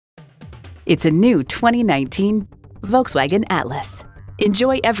It's a new 2019 Volkswagen Atlas.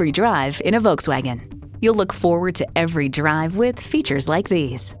 Enjoy every drive in a Volkswagen. You'll look forward to every drive with features like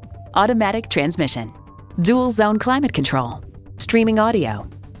these: automatic transmission, dual zone climate control, streaming audio,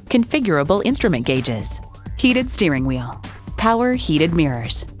 configurable instrument gauges, heated steering wheel, power heated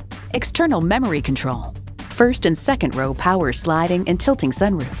mirrors, external memory control, first and second row power sliding and tilting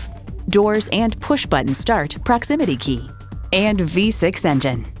sunroof, doors and push-button start proximity key, and V6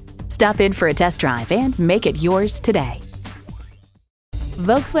 engine. Stop in for a test drive and make it yours today.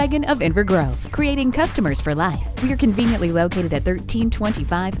 Volkswagen of Inver-Grove, creating customers for life. We are conveniently located at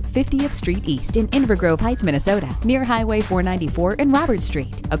 1325 50th Street East in Inver-Grove-Heights, Minnesota, near Highway 494 and Robert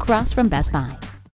Street, across from Best Buy.